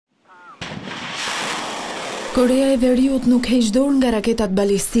Koreja e Veriut nuk heq dorë nga raketat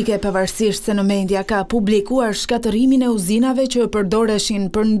balistike pavarësisht se në media ka publikuar shkatërimin e uzinave që përdoreshin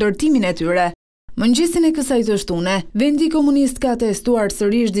për ndërtimin e tyre. Mëngjesin e kësaj të shtune, vendi komunist ka testuar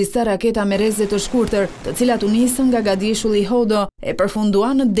sërish disa raketa me rreze të shkurtër, të cilat u nisën nga gadishulli Hodo e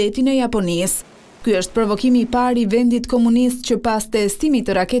përfunduan në detin e Japonisë. Ky është provokimi i parë i vendit komunist që pas testimit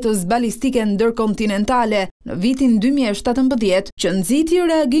të raketës balistike ndërkontinentale në vitin 2017 që nxiti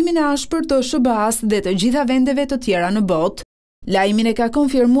reagimin e ashpër të SBA-s dhe të gjitha vendeve të tjera në botë. Lajmin e ka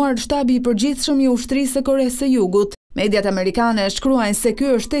konfirmuar shtabi i përgjithshëm i ushtrisë së Koresë së Jugut. Mediat amerikane shkruajnë se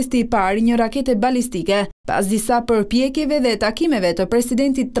ky është testi i parë i një rakete balistike pas disa përpjekjeve dhe takimeve të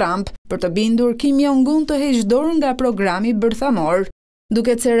presidentit Trump për të bindur Kim Jong-un të heqë dorë nga programi bërthamor.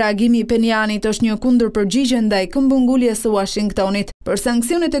 Duket se reagimi i Penjanit është një kundërpërgjigje ndaj këmbënguljes së Washingtonit për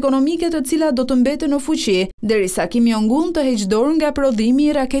sanksionet ekonomike të cilat do të mbeten në fuqi derisa Kim Jong-un të heqë dorë nga prodhimi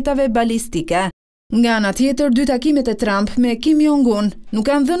i raketave balistike. Nga ana tjetër, dy takimet e Trump me Kim Jong-un nuk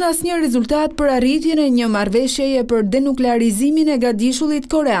kanë dhënë asnjë rezultat për arritjen e një marrëveshjeje për denuklearizimin e gadishullit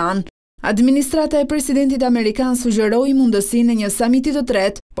korean. Administrata e presidentit amerikan sugjeroi mundësinë e një samiti të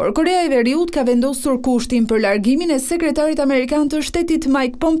tretë, por Koreja e Veriut ka vendosur kushtin për largimin e sekretarit amerikan të shtetit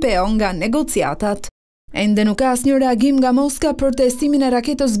Mike Pompeo nga negociatat. Ende nuk ka asnjë reagim nga Moska për testimin e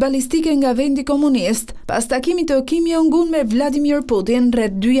raketës balistike nga vendi komunist, pas takimit të Kim Jong-un me Vladimir Putin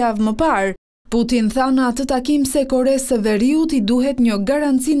rreth 2 javë më parë. Putin tha në atë takim se Koresë së Veriut i duhet një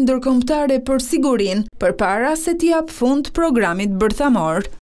garanci ndërkombëtare për sigurinë përpara se t'i jap fund programit bërthamor.